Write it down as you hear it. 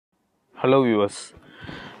Hello viewers.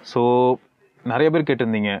 So நிறைய பேர்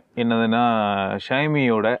கேட்டிருந்தீங்க என்னதுன்னா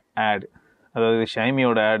ஷைமியோட ஆட், அதாவது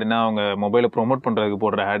ஷைமியோட ஆடுனா அவங்க மொபைலை ப்ரொமோட் பண்ணுறதுக்கு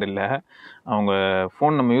போடுற ஆட் இல்லை, அவங்க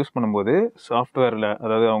ஃபோன் நம்ம யூஸ் பண்ணும்போது சாஃப்ட்வேரில்,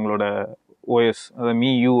 அதாவது அவங்களோட ஓஎஸ், அதாவது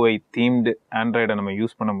மியூஐ தீம்டு ஆண்ட்ராய்டை நம்ம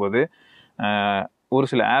யூஸ் பண்ணும்போது ஒரு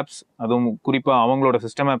சில ஆப்ஸ், அதுவும் குறிப்பாக அவங்களோட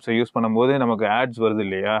சிஸ்டம் ஆப்ஸை யூஸ் பண்ணும்போது நமக்கு ஆட்ஸ் வருது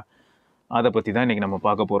இல்லையா, அதை பற்றி தான் இன்றைக்கி நம்ம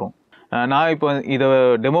பார்க்க போகிறோம். நான் இப்போ இதை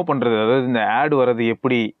டெமோ பண்ணுறது, அதாவது இந்த ஆட் வர்றது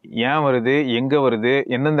எப்படி, ஏன் வருது, எங்கே வருது,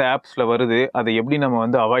 எந்தெந்த ஆப்ஸில் வருது, அதை எப்படி நம்ம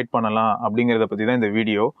வந்து அவாய்ட் பண்ணலாம் அப்படிங்கிறத பற்றி தான் இந்த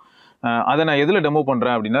வீடியோ. அதை நான் எதில் டெமோ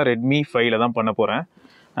பண்ணுறேன் அப்படின்னா ரெட்மி 5ல தான் பண்ண போகிறேன்.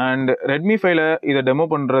 அண்ட் ரெட்மி 5ல இதை டெமோ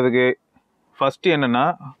பண்ணுறதுக்கு ஃபஸ்ட்டு என்னென்னா,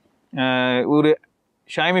 ஒரு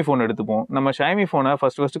ஷைமி ஃபோன் எடுத்துப்போம். நம்ம ஷைமி ஃபோனை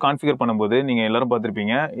ஃபஸ்ட்டு கான்ஃபிகர் பண்ணும்போது நீங்கள் எல்லோரும்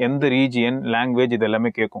பார்த்துருப்பீங்க, எந்த ரீஜியன், லாங்குவேஜ் இது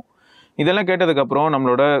எல்லாமே கேட்கும். இதெல்லாம் கேட்டதுக்கப்புறம்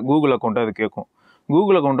நம்மளோட கூகுள் அக்கௌண்ட்டை அது கேட்கும்.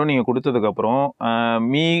 கூகுள் அக்கௌண்ட்டும் நீங்கள் கொடுத்ததுக்கப்புறம்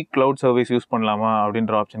மீ க்ளவுட் சர்வீஸ் யூஸ் பண்ணலாமா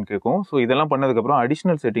அப்படின்ற ஆப்ஷன் கேட்கும். ஸோ இதெல்லாம் பண்ணதுக்கப்புறம்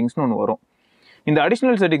அடிஷ்னல் செட்டிங்ஸ்னு ஒன்று வரும். இந்த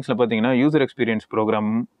அடிஷ்னல் செட்டிங்ஸில் பார்த்தீங்கன்னா யூசர் எக்ஸ்பீரியன்ஸ்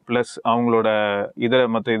ப்ரோக்ராம் ப்ளஸ் அவங்களோட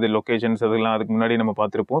மற்ற லொக்கேஷன்ஸ் அதெல்லாம் அதுக்கு முன்னாடி நம்ம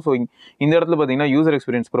பார்த்துருப்போம். ஸோ இந்த இடத்துல பார்த்தீங்கன்னா யூசர்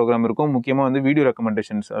எக்ஸ்பீரியன்ஸ் ப்ரோக்ராம் இருக்கும். முக்கியமாக வந்து வீடியோ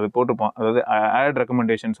ரெக்கமெண்டேஷன்ஸ் அது போட்டிருப்போம். அதாவது ஆட்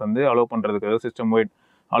ரெக்கமெண்டேஷன்ஸ் வந்து அலோவ் பண்ணுறதுக்கு, அதாவது சிஸ்டம் வைட்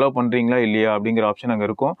அலோவ் பண்ணுறீங்களா இல்லையா அப்படிங்கிற ஆப்ஷன் அங்கே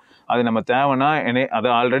இருக்கும். அது நம்ம தேவைன்னா அது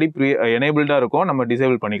ஆல்ரெடி எனேபிள்டாக இருக்கும், நம்ம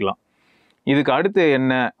டிசேபிள் பண்ணிக்கலாம். இதுக்கு அடுத்து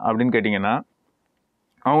என்ன அப்படின்னு கேட்டிங்கன்னா,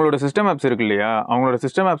 அவங்களோட சிஸ்டம் ஆப்ஸ் இருக்கு இல்லையா, அவங்களோட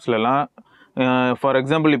சிஸ்டம் ஆப்ஸ்லலாம் ஃபார்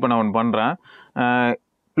எக்ஸாம்பிள் இப்போ நான் ஒன்று பண்ணுறேன்,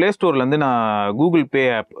 ப்ளே ஸ்டோர்லேருந்து நான் கூகுள் பே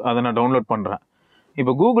ஆப் அதை நான் டவுன்லோட் பண்ணுறேன்.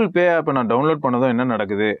 இப்போ கூகுள் பே ஆப்பை நான் டவுன்லோட் பண்ணதும் என்ன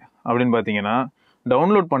நடக்குது அப்படின்னு பார்த்தீங்கன்னா,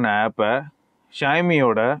 டவுன்லோட் பண்ண ஆப்பை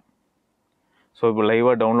ஷைமியோட, ஸோ இப்போ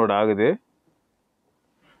லைவாக டவுன்லோட் ஆகுது,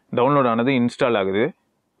 டவுன்லோட் ஆனது இன்ஸ்டால் ஆகுது.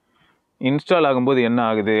 இன்ஸ்டால் ஆகும்போது என்ன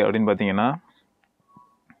ஆகுது அப்படின்னு பார்த்தீங்கன்னா,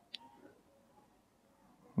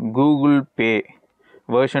 கூகுள் பே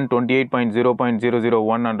வெர்ஷன்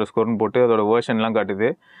 28.0.001 அண்டர்ஸ்கோர்னு போட்டு அதோட வெர்ஷன்லாம் காட்டுது.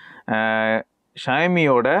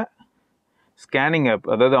 ஷைமியோட ஸ்கேனிங் ஆப்,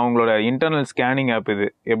 அதாவது அவங்களோட இன்டர்னல் ஸ்கேனிங் ஆப் இது.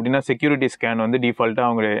 எப்படின்னா செக்யூரிட்டி ஸ்கேன் வந்து டிஃபால்ட்டாக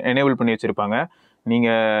அவங்க எனேபிள் பண்ணி வச்சுருப்பாங்க.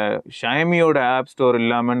 நீங்கள் ஷைமியோட ஆப் ஸ்டோர்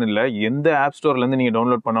இல்லாமன்னு இல்லை, எந்த ஆப் ஸ்டோர்லேருந்து நீங்கள்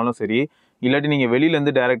டவுன்லோட் பண்ணாலும் சரி, இல்லாட்டி நீங்கள்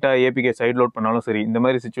வெளியிலேருந்து டேரெக்டாக ஏபிகே சைட் லோட் பண்ணாலும் சரி, இந்த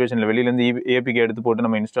மாதிரி சுச்சுவேஷனில் வெளியிலேருந்து ஏபிகே எடுத்து போட்டு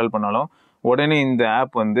நம்ம இன்ஸ்டால் பண்ணாலும் உடனே இந்த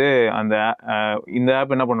ஆப் வந்து இந்த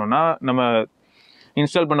ஆப் என்ன பண்ணோம்னா, நம்ம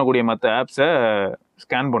இன்ஸ்டால் பண்ணக்கூடிய மற்ற ஆப்ஸை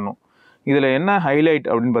ஸ்கேன் பண்ணும். இதில் என்ன ஹைலைட்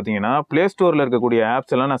அப்படின்னு பார்த்தீங்கன்னா, ப்ளே ஸ்டோரில் இருக்கக்கூடிய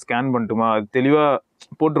ஆப்ஸ் எல்லாம் நான் ஸ்கேன் பண்ணட்டுமா, அது தெளிவாக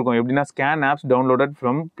போட்டிருக்கோம். எப்படின்னா scan apps downloaded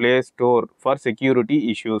from play store for security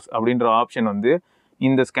issues அப்படின்ற ஆப்ஷன் வந்து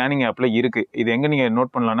இந்த ஸ்கேனிங் ஆப்பில் இருக்குது. இது எங்கே நீங்கள்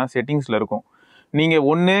நோட் பண்ணலான்னா செட்டிங்ஸில் இருக்கும்.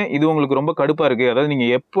 நீங்கள் இது உங்களுக்கு ரொம்ப கடுப்பாக இருக்குது, அதாவது நீங்கள்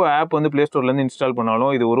எப்போ ஆப் வந்து ப்ளே ஸ்டோர்லேருந்து இன்ஸ்டால்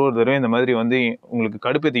பண்ணாலும் இது ஒரு தடவை இந்த மாதிரி வந்து உங்களுக்கு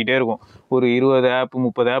கடுப்பேற்றிக்கிட்டே இருக்கும். ஒரு 20 ஆப்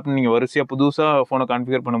 30 ஆப்னு நீங்கள் வரிசையாக புதுசாக ஃபோனை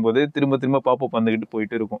கான்ஃபிகர் பண்ணும்போது திரும்ப பாப்பப் வந்துக்கிட்டு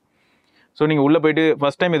போயிட்டு இருக்கும். ஸோ நீங்கள் உள்ளே போய்ட்டு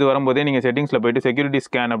ஃபஸ்ட் டைம் இது வரும்போதே நீங்கள் செட்டிங்ஸில் போய்ட்டு செக்யூரிட்டி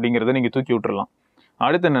ஸ்கேன் அப்படிங்கிறத நீங்கள் தூக்கி விட்டுறலாம்.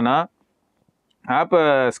 அடுத்து என்னென்னா, ஆப்பை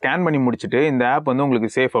ஸ்கேன் பண்ணி முடிச்சுட்டு இந்த ஆப் வந்து உங்களுக்கு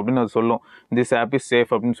சேஃப் அப்படின்னு அது சொல்லும். திஸ் ஆப் இஸ்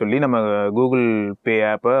சேஃப் அப்படின்னு சொல்லி நம்ம கூகுள் பே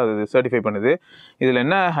ஆப்பை அது சர்டிஃபை பண்ணுது. இதில்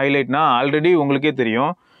என்ன ஹைலைட்னா, ஆல்ரெடி உங்களுக்கே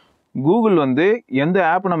தெரியும், கூகுள் வந்து எந்த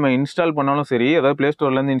ஆப் நம்ம இன்ஸ்டால் பண்ணாலும் சரி, அதாவது ப்ளே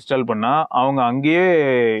ஸ்டோர்லேருந்து இன்ஸ்டால் பண்ணால் அவங்க அங்கேயே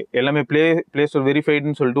எல்லாமே ப்ளே ஸ்டோர்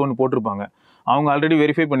வெரிஃபைடுன்னு சொல்லிட்டு ஒன்று போட்டிருப்பாங்க. அவங்க ஆல்ரெடி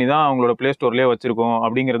வெரிஃபை பண்ணி தான் அவங்களோட ப்ளே ஸ்டோர்லேயே வச்சுருக்கோம்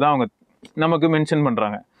அப்படிங்கிறத அவங்க நமக்கு மென்ஷன்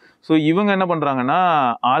பண்ணுறாங்க. ஸோ இவங்க என்ன பண்ணுறாங்கன்னா,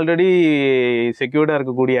 ஆல்ரெடி செக்யூர்டாக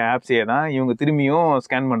இருக்கக்கூடிய ஆப்ஸையே தான் இவங்க திரும்பியும்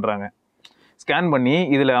ஸ்கேன் பண்ணுறாங்க. ஸ்கேன் பண்ணி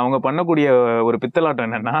இதில் அவங்க பண்ணக்கூடிய ஒரு பித்தலாட்டம்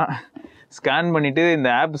என்னென்னா, ஸ்கேன் பண்ணிவிட்டு இந்த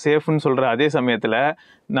ஆப் சேஃப்னு சொல்கிற அதே சமயத்தில்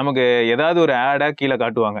நமக்கு ஏதாவது ஒரு ஆடாக கீழே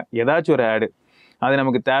காட்டுவாங்க. ஏதாச்சும் ஒரு ஆடு, அது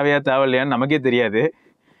நமக்கு தேவையில்லையான்னு நமக்கே தெரியாது.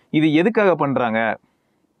 இது எதுக்காக பண்ணுறாங்க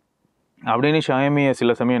அப்படின்னு ஷைமியை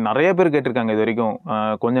சில சமயம் நிறைய பேர் கேட்டிருக்காங்க. இது வரைக்கும்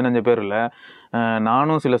கொஞ்சம் நஞ்ச பேர் இல்லை,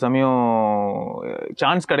 நானும் சில சமயம்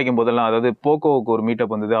சான்ஸ் கிடைக்கும் போதெல்லாம், அதாவது போக்கோவுக்கு ஒரு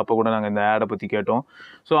மீட்டப் வந்தது, அப்போ கூட நாங்கள் இந்த ஆடை பற்றி கேட்டோம்.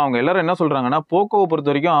 ஸோ அவங்க எல்லோரும் என்ன சொல்கிறாங்கன்னா, போக்கோவை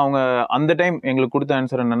பொறுத்த வரைக்கும் அவங்க அந்த டைம் எங்களுக்கு கொடுத்த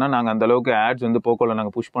ஆன்சர் என்னென்னா, நாங்கள் அந்த அளவுக்கு ஆட்ஸ் வந்து போக்கோவில்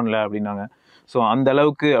நாங்கள் புஷ் பண்ணல அப்படின்னாங்க. ஸோ அந்த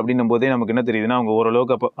அளவுக்கு அப்படின்னும் போதே நமக்கு என்ன தெரியுதுன்னா, அவங்க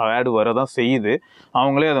ஓரளவுக்கு அப்போ ஆடு வரதான் செய்யுது.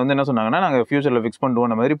 அவங்களே அதை வந்து என்ன சொன்னாங்கன்னா, நாங்கள் ஃபியூச்சரில் ஃபிக்ஸ் பண்ணுவோம்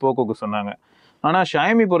அந்த மாதிரி போக்கோவுக்கு சொன்னாங்க. ஆனால்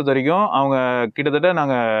ஷைமி பொறுத்த வரைக்கும் அவங்க கிட்டத்தட்ட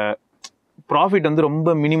நாங்கள் ப்ராஃபிட் வந்து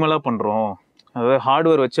ரொம்ப மினிமலாக பண்ணுறோம், அதாவது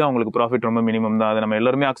ஹார்ட்வேர் வச்சு அவங்களுக்கு ப்ராஃபிட் ரொம்ப மினிமம் தான், அதை நம்ம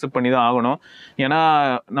எல்லாருமே அக்செப்ட் பண்ணி தான் ஆகணும். ஏன்னா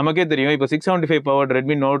நமக்கே தெரியும், இப்போ 675 பவர்ட்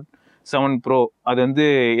ரெட்மி நோட் 7 ப்ரோ அது வந்து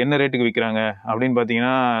என்ன ரேட்டுக்கு விற்கிறாங்க அப்படின்னு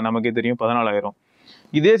பார்த்தீங்கன்னா நமக்கே தெரியும், 14,000.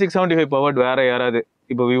 இதே 675 பவர்ட் வேறு யாராவது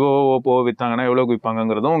இப்போ விவோ ஓப்போ விற்றாங்கன்னா எவ்வளோக்கு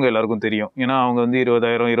விற்பாங்கங்கிறதும் உங்கள் எல்லாருக்கும் தெரியும். ஏன்னா அவங்க வந்து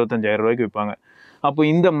 20,000 25,000 ரூபாய்க்கு விற்பாங்க. அப்போ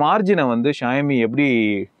இந்த மார்ஜினை வந்து ஷைமி எப்படி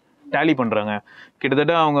டேலி பண்ணுறாங்க,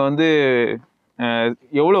 கிட்டத்தட்ட அவங்க வந்து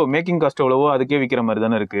எவ்வளோ மேக்கிங் காஸ்ட் எவ்வளவோ அதுக்கே விற்கிற மாதிரி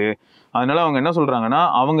தானே இருக்குது. அதனால அவங்க என்ன சொல்கிறாங்கன்னா,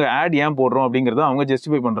 அவங்க ஆட் ஏன் போடுறோம் அப்படிங்கிறத அவங்க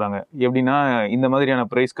ஜஸ்டிஃபை பண்ணுறாங்க. எப்படின்னா இந்த மாதிரியான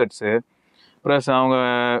ப்ரைஸ் கட்ஸு ப்ளஸ் அவங்க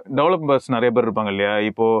டெவலப்பர்ஸ் நிறைய பேர் இருப்பாங்க இல்லையா.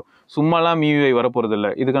 இப்போது சும்மாலாம் மியூஐ வரப்போகிறது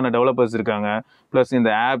இல்லை, இதுக்கான டெவலப்பர்ஸ் இருக்காங்க. ப்ளஸ் இந்த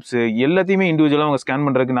ஆப்ஸு எல்லாத்தையுமே இண்டிவிஜுவலாக அவங்க ஸ்கேன்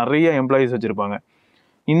பண்ணுறதுக்கு நிறைய எம்ப்ளாயீஸ் வச்சுருப்பாங்க.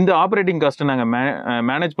 இந்த ஆப்ரேட்டிங் காஸ்ட்டை நாங்கள்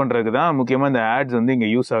மேனேஜ் பண்ணுறதுக்கு தான் முக்கியமாக இந்த ஆட்ஸ் வந்து இங்கே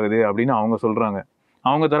யூஸ் ஆகுது அப்படின்னு அவங்க சொல்கிறாங்க.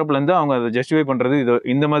 அவங்க தரப்புலேருந்து அவங்க அதை ஜஸ்டிஃபை பண்ணுறது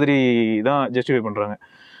இந்த மாதிரி தான் ஜஸ்டிஃபை பண்ணுறாங்க.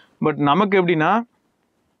 பட் நமக்கு எப்படின்னா,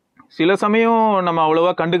 சில சமயம் நம்ம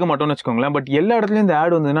அவ்வளோவா கண்டுக்க மாட்டோம்னு வச்சுக்கோங்களேன். பட் எல்லா இடத்துலையும் இந்த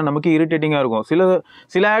ஆட் வந்ததுன்னா நமக்கு இரிட்டேட்டிங்காக இருக்கும்.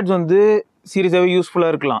 சில ஆட்ஸ் வந்து சீரியஸாகவே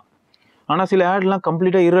யூஸ்ஃபுல்லாக இருக்கலாம். ஆனால் சில ஆட்லாம்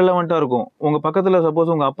கம்ப்ளீட்டாக இரலவெண்ட்டாக இருக்கும். உங்கள் பக்கத்தில்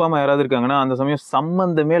சப்போஸ் உங்கள் அப்பா அம்மா யாராவது இருக்காங்கன்னா, அந்த சமயம்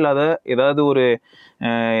சம்மந்தமே இல்லாத ஏதாவது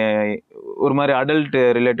ஒரு மாதிரி அடல்ட்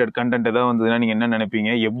ரிலேட்டட் கண்டென்ட் ஏதாவது வந்ததுன்னா நீங்கள் என்ன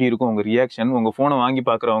நினைப்பீங்க? எப்படி இருக்கும் உங்கள் ரியாக்ஷன்? உங்கள் ஃபோனை வாங்கி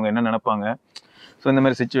பார்க்குறவங்க என்ன நினைப்பாங்க? ஸோ இந்த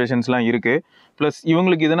மாதிரி சுச்சுவேஷன்ஸ்லாம் இருக்குது. ப்ளஸ்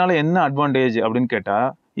இவங்களுக்கு இதனால் என்ன அட்வான்டேஜ் அப்படின்னு கேட்டால்,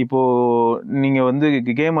 இப்போது நீங்கள் வந்து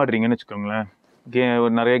கேம் ஆடுறீங்கன்னு வச்சுக்கோங்களேன்.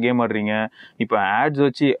 நிறைய கேம் ஆடுறீங்க. இப்போ ஆட்ஸ்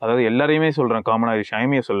வச்சு, அதாவது எல்லாரையுமே சொல்கிறேன், காமனாக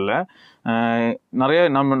ஷாயோமியை சொல்லலை, நிறைய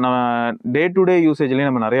நம்ம டே டு டே யூசேஜ்லேயும்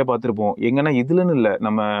நம்ம நிறைய பார்த்துருப்போம். எங்கன்னா இதுலன்னு இல்லை,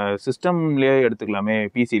 நம்ம சிஸ்டம்லேயே எடுத்துக்கலாமே.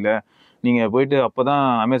 பிசியில் நீங்கள் போயிட்டு அப்போ தான்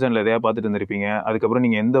அமேசானில் எதையா பார்த்துட்டு இருந்திருப்பீங்க. அதுக்கப்புறம்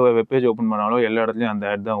நீங்கள் எந்த வெப்பேஜ் ஓப்பன் பண்ணாலும் எல்லா இடத்துலையும் அந்த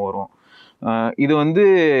ஆட் தான் வரும். இது வந்து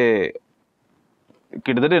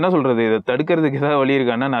கிட்டத்தட்ட என்ன சொல்கிறது, இதை தடுக்கிறதுக்கு ஏதாவது வழி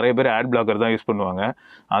இருக்கான்னா நிறைய பேர் ஆட் பிளாக்கர் தான் யூஸ் பண்ணுவாங்க.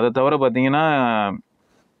 அதை தவிர பார்த்தீங்கன்னா,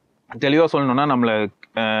 தெளிவாக சொல்லணும்னா, நம்மளை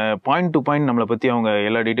பாயிண்ட் டு பாயிண்ட் நம்மளை பற்றி அவங்க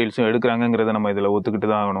எல்லா டீட்டெயில்ஸும் எடுக்கிறாங்கங்கிறத நம்ம இதில் ஒத்துக்கிட்டு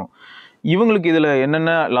தான் ஆகணும். இவங்களுக்கு இதில்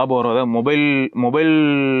என்னென்ன லாபம் வரும், அதாவது மொபைல்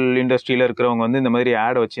இண்டஸ்ட்ரியில் இருக்கிறவங்க வந்து இந்த மாதிரி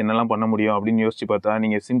ஆடை வச்சு என்னெல்லாம் பண்ண முடியும் அப்படின்னு யோசிச்சு பார்த்தா,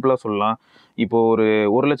 நீங்கள் சிம்பிளாக சொல்லலாம். இப்போது ஒரு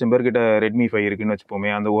 1,00,000 பேர்கிட்ட Redmi 5 இருக்குதுன்னு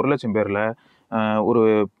வச்சுப்போமே. அந்த 1,00,000 பேரில் ஒரு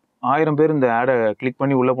 1000 பேர் இந்த ஆடை கிளிக்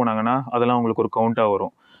பண்ணி உள்ளே போனாங்கன்னா அதெல்லாம் அவங்களுக்கு ஒரு கவுண்ட்டாக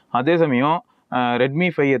வரும். அதே சமயம் Redmi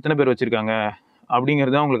 5 எத்தனை பேர் வச்சுருக்காங்க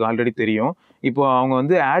அப்படிங்கிறது அவங்களுக்கு ஆல்ரெடி தெரியும். இப்போ அவங்க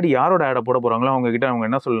வந்து ஆட் யாரோட ஆடை போட போகிறாங்களோ அவங்கக்கிட்ட அவங்க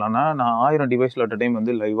என்ன சொல்லலாம்னா, நான் 1000 டிவைஸில் அட் அ டைம்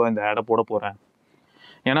வந்து லைவாக இந்த ஆடை போட போகிறேன்.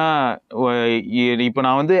 ஏன்னா இப்போ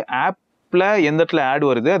நான் வந்து ஆப்பில் எந்த இடத்துல ஆட்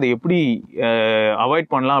வருது, அதை எப்படி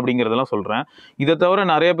அவாய்ட் பண்ணலாம் அப்படிங்கிறதெல்லாம் சொல்கிறேன். இதை தவிர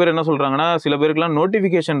நிறைய பேர் என்ன சொல்கிறாங்கன்னா, சில பேருக்குலாம்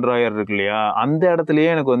நோட்டிஃபிகேஷன் ட்ராயர் இருக்கு இல்லையா, அந்த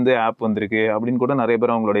இடத்துலையே எனக்கு வந்து ஆப் வந்திருக்கு அப்படின்னு கூட நிறைய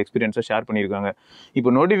பேர் அவங்களோட எக்ஸ்பீரியன்ஸை ஷேர் பண்ணியிருக்காங்க.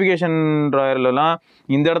 இப்போ நோட்டிஃபிகேஷன் ட்ராயர்லலாம்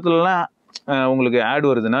இந்த இடத்துலலாம் உங்களுக்கு ஆட்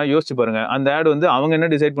வருதுன்னா யோசிச்சு பாருங்கள். அந்த ஆட் வந்து அவங்க என்ன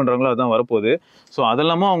டிசைட் பண்ணுறாங்களோ அதுதான் வரப்போகுது. ஸோ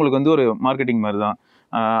அதெல்லாமும் அவங்களுக்கு வந்து ஒரு மார்க்கெட்டிங் மாதிரி தான்.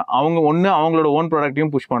 அவங்க ஒன்று அவங்களோட ஓன்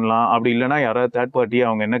ப்ராடக்ட்டையும் புஷ் பண்ணலாம், அப்படி இல்லைனா யாராவது தேர்ட் பார்ட்டி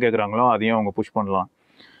அவங்க என்ன கேட்குறாங்களோ அதையும் அவங்க புஷ் பண்ணலாம்.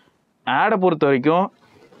 ஆடை பொறுத்த வரைக்கும்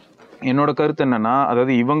என்னோட கருத்து என்னென்னா,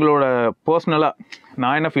 அதாவது இவங்களோட பர்சனலாக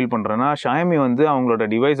நான் என்ன ஃபீல் பண்ணுறேன்னா, ஷாயோமி வந்து அவங்களோட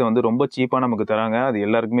டிவைஸை வந்து ரொம்ப சீப்பாக நமக்கு தராங்க. அது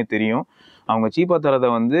எல்லாருக்குமே தெரியும். அவங்க சீப்பாக தரதை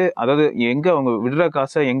வந்து, அதாவது எங்கே அவங்க விடுற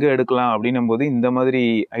காசை எங்கே எடுக்கலாம் அப்படின்னும் போது இந்த மாதிரி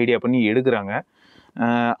ஐடியா பண்ணி எடுக்கிறாங்க.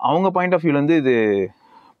 அவங்க பாயிண்ட் ஆஃப் வியூலேருந்து இது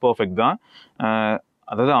பர்ஃபெக்ட் தான்.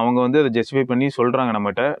 அதாவது அவங்க வந்து அதை ஜஸ்டிஃபை பண்ணி சொல்கிறாங்க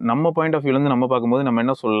நம்மகிட்ட. நம்ம பாயிண்ட் ஆஃப் வியூலேருந்து நம்ம பார்க்கும்போது நம்ம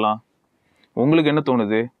என்ன சொல்லலாம்? உங்களுக்கு என்ன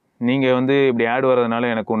தோணுது? நீங்கள் வந்து இப்படி ஆட் வர்றதுனால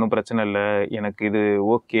எனக்கு ஒன்றும் பிரச்சனை இல்லை, எனக்கு இது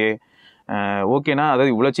ஓகேனா,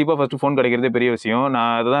 அதாவது இவ்வளோ சீப்பாக ஃபஸ்ட்டு ஃபோன் கிடைக்கிறதே பெரிய விஷயம்.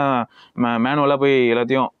 நான் அதுதான் மேனுவலாக போய்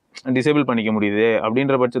எல்லாத்தையும் டிசேபிள் பண்ணிக்க முடியுது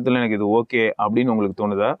அப்படின்ற பட்சத்தில் எனக்கு இது ஓகே அப்படின்னு உங்களுக்கு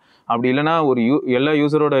தோணுதா? அப்படி இல்லைனா எல்லா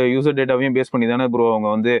யூசர் டேட்டாவையும் பேஸ் பண்ணி தானே ப்ரோ அவங்க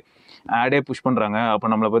வந்து ஆடே புஷ் பண்ணுறாங்க. அப்போ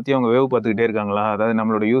நம்மளை பற்றி அவங்க வேவ் பார்த்துக்கிட்டே இருக்காங்களா? அதாவது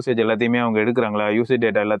நம்மளோட யூசேஜ் எல்லாத்தையுமே அவங்க எடுக்கிறாங்களா? யூசேஜ்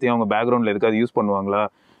டேட்டா எல்லாத்தையும் அவங்க பேக்ரவுண்டில் எதுக்காவது யூஸ் பண்ணுவாங்களா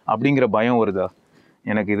அப்படிங்கிற பயம் வருதா?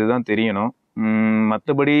 எனக்கு இதுதான் தெரியணும்.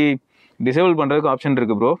 மற்றபடி டிசேபிள் பண்ணுறதுக்கு ஆப்ஷன்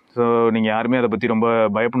இருக்குது ப்ரோ. ஸோ நீங்கள் யாருமே அதை பற்றி ரொம்ப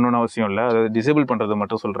பயப்படணும்னு அவசியம் இல்லை. அதாவது டிசேபிள் பண்ணுறதை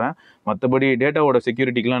மட்டும் சொல்கிறேன். மற்றபடி டேட்டாவோட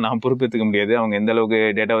செக்யூரிட்டிக்கெலாம் நான் பொறுப்பேற்றுக்க முடியாது. அவங்க எந்த அளவுக்கு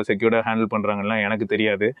டேட்டாவை செக்யூர்டாக ஹேண்டில் பண்ணுறாங்கலாம் எனக்கு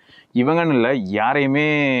தெரியாது. இவங்கன்னு இல்லை, யாரையுமே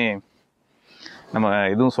நம்ம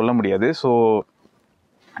எதுவும் சொல்ல முடியாது. ஸோ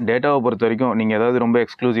டேட்டாவை பொறுத்த வரைக்கும் நீங்கள் ஏதாவது ரொம்ப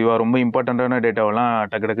எக்ஸ்க்ளூசிவாக ரொம்ப இம்பார்ட்டண்ட்டான டேட்டாவெல்லாம்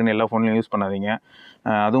டக்குன்னு எல்லா ஃபோன்லையும் யூஸ் பண்ணாதீங்க.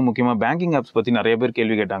 அதுவும் முக்கியமாக பேங்கிங் ஆப்ஸ் பற்றி நிறைய பேர்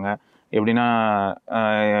கேள்வி கேட்டாங்க. எப்படின்னா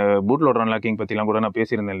பூட் லோடர் அன்லாக்கிங் பற்றிலாம் கூட நான்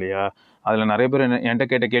பேசியிருந்தேன் இல்லையா. அதில் நிறைய பேர் என்கிட்ட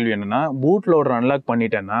கேட்ட கேள்வி என்னென்னா, பூட் லோடர் அன்லாக்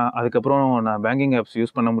பண்ணிட்டேன்னா அதுக்கப்புறம் நான் பேங்கிங் ஆப்ஸ்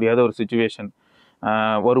யூஸ் பண்ண முடியாத ஒரு சுச்சுவேஷன்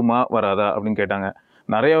வருமா வராதா அப்படின்னு கேட்டாங்க.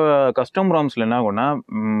 நிறைய கஸ்டம் ராம்ஸில் என்ன ஆகும்னா,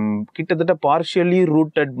 கிட்டத்தட்ட பார்ஷியலி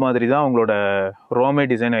ரூட்டட் மாதிரி தான் அவங்களோட ரோமே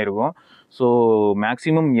டிசைன் ஆகிருக்கும். ஸோ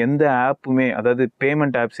மேக்ஸிமம் எந்த ஆப்புமே, அதாவது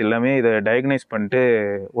பேமெண்ட் ஆப்ஸ் எல்லாமே இதை டயக்னைஸ் பண்ணிட்டு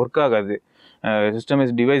ஒர்க் ஆகாது. சிஸ்டம்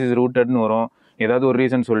இஸ் டிவைஸ் இஸ் ரூட்டட்னு வரும். ஏதாவது ஒரு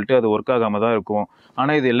ரீசன் சொல்லிட்டு அது ஒர்க் ஆகாமல் தான் இருக்கும்.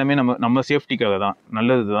 ஆனால் இது எல்லாமே நம்ம சேஃப்டிக்காக தான்,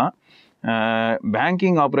 நல்லது தான்.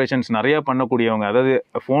 பேங்கிங் ஆப்ரேஷன்ஸ் நிறையா பண்ணக்கூடியவங்க, அதாவது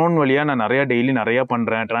ஃபோன் வழியாக நான் டெய்லி நிறையா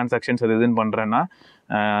பண்ணுறேன், டிரான்சாக்ஷன்ஸ் அது இதுன்னு பண்ணுறேன்னா,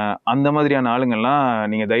 அந்த மாதிரியான ஆளுங்கள்லாம்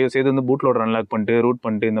நீங்கள் தயவுசெய்து வந்து பூட் லோடர் அன்லாக் பண்ணிட்டு ரூட்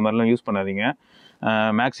பண்ணிட்டு இந்த மாதிரிலாம் யூஸ் பண்ணாதீங்க.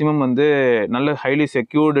 மேக்ஸிமம் வந்து நல்ல ஹைலி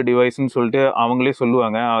செக்யூர்டு டிவைஸ்ன்னு சொல்லிட்டு அவங்களே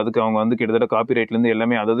சொல்லுவாங்க. அதுக்கு அவங்க வந்து கிட்டத்தட்ட காப்பிரைட்லேருந்து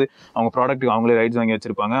எல்லாமே, அதாவது அவங்க ப்ராடக்ட்டுக்கு அவங்களே ரைட்ஸ் வாங்கி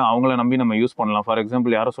வச்சுருப்பாங்க. அவங்கள நம்பி நம்ம யூஸ் பண்ணலாம். ஃபார்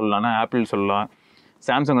எக்ஸாம்பிள் யாரை சொல்லலாம்னா ஆப்பிள் சொல்லலாம்.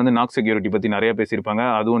 சாம்சங் வந்து நாக் செக்யூரிட்டி பற்றி நிறைய பேசியிருப்பாங்க,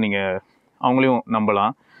 அதுவும் நீங்கள் அவங்களையும்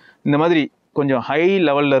நம்பலாம். இந்த மாதிரி கொஞ்சம் ஹை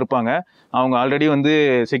லெவலில் இருப்பாங்க. அவங்க ஆல்ரெடி வந்து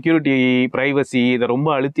செக்யூரிட்டி, ப்ரைவசி இதை ரொம்ப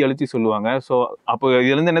அழுத்தி சொல்லுவாங்க. ஸோ அப்போ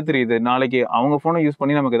இதுலேருந்து என்ன தெரியுது, நாளைக்கு அவங்க ஃபோனை யூஸ்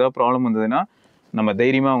பண்ணி நமக்கு ஏதாவது ப்ராப்ளம் வந்ததுன்னா நம்ம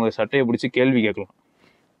தைரியமாக அவங்க சட்டையை பிடிச்சி கேள்வி கேட்கலாம்.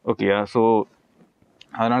 ஓகேயா? ஸோ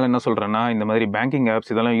அதனால் என்ன சொல்கிறேன்னா, இந்த மாதிரி பேங்கிங்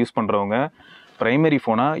ஆப்ஸ் இதெல்லாம் யூஸ் பண்ணுறவங்க ப்ரைமரி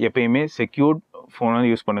ஃபோனாக எப்பயுமே செக்யூர்ட் ஃபோனாக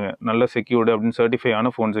யூஸ் பண்ணுங்கள். நல்ல செக்யூர்டு அப்படின்னு சர்டிஃபை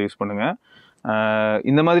ஆன ஃபோன்ஸை யூஸ் பண்ணுங்கள்.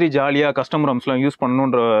 இந்த மாதிரி ஜாலியாக கஸ்டம் ROMஸ்லாம் யூஸ்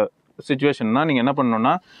பண்ணணுன்ற சுச்சுவேஷன்னா நீங்கள் என்ன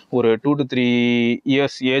பண்ணணுன்னா, ஒரு 2 to 3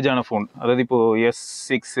 இயர்ஸ் ஏஜான ஃபோன், அதாவது இப்போது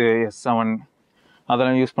S6 S7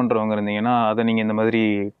 அதெல்லாம் யூஸ் பண்ணுறவங்க இருந்தீங்கன்னா, அதை நீங்கள் இந்த மாதிரி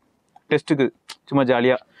டெஸ்ட்டுக்கு சும்மா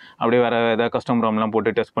ஜாலியாக அப்படியே வேறு ஏதாவது கஸ்டம் ROMலாம்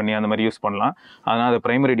போட்டு டெஸ்ட் பண்ணி அந்த மாதிரி யூஸ் பண்ணலாம். அதனால் அதை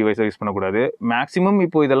ப்ரைமரி டிவைஸை யூஸ் பண்ணக்கூடாது. மேக்ஸிமம்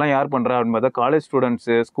இப்போ இதெல்லாம் யார் பண்ணுறா அப்படின்னு பார்த்தா, காலேஜ்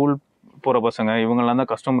ஸ்டூடெண்ட்ஸு, ஸ்கூல் போகிற பசங்க, இவங்கெல்லாம் தான்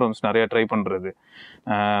கஸ்டம் ROMஸ் நிறையா ட்ரை பண்ணுறது.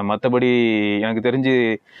 மற்றபடி எனக்கு தெரிஞ்சு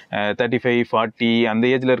 35, 40 அந்த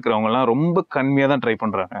ஏஜில் இருக்கிறவங்கலாம் ரொம்ப கம்மியாக தான் ட்ரை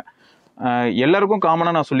பண்ணுறாங்க. எல்லாருக்கும்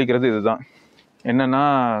காமனாக நான் சொல்லிக்கிறது இதுதான், என்னென்னா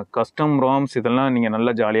கஸ்டம் ROMஸ் இதெல்லாம் நீங்கள்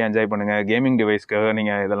நல்லா ஜாலியாக என்ஜாய் பண்ணுங்கள். கேமிங் டிவைஸ்க்காக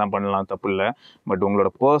நீங்கள் இதெல்லாம் பண்ணலாம், தப்பு இல்லை. பட்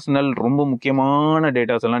உங்களோட பர்சனல் ரொம்ப முக்கியமான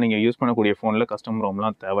டேட்டாஸ் எல்லாம் நீங்கள் யூஸ் பண்ணக்கூடிய ஃபோனில் கஸ்டம்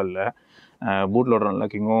ROMலாம் தேவையில்லை. பூட் லோடர்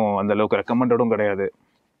அன்லாக்கிங்கும் அந்தளவுக்கு ரெக்கமெண்டடும் கிடையாது.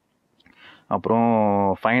 அப்புறம்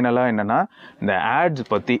ஃபைனலாக என்னென்னா, இந்த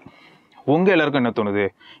ஆட்ஸ் பற்றி உங்கள் எல்லாருக்கும் என்ன தோணுது?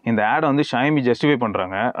 இந்த ஆடை வந்து Xiaomi ஜஸ்டிஃபை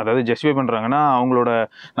பண்ணுறாங்க. அதாவது ஜஸ்டிஃபை பண்ணுறாங்கன்னா, அவங்களோட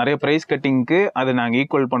நிறைய ப்ரைஸ் கட்டிங்க்கு அதை நாங்கள்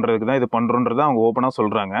ஈக்குவல் பண்ணுறதுக்கு தான் இது பண்ணுறோன்றதை அவங்க ஓப்பனாக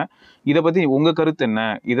சொல்கிறாங்க. இதை பற்றி உங்கள் கருத்து என்ன?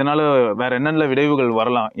 இதனால் வேறு என்னென்ன விளைவுகள்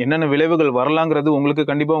வரலாம், என்னென்ன விளைவுகள் வரலாங்கிறது உங்களுக்கு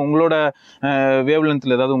கண்டிப்பாக உங்களோட வேவ்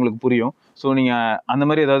லென்த்தில் ஏதாவது உங்களுக்கு புரியும். ஸோ நீங்கள் அந்த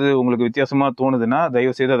மாதிரி ஏதாவது உங்களுக்கு வித்தியாசமாக தோணுதுன்னா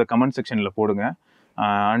தயவுசெய்து அதை கமெண்ட் செக்ஷனில் போடுங்க.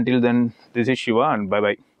 Until then, this is Siva and by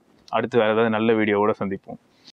by. அடுத்து வேறு ஏதாவது நல்ல வீடியோவோடு சந்திப்போம்.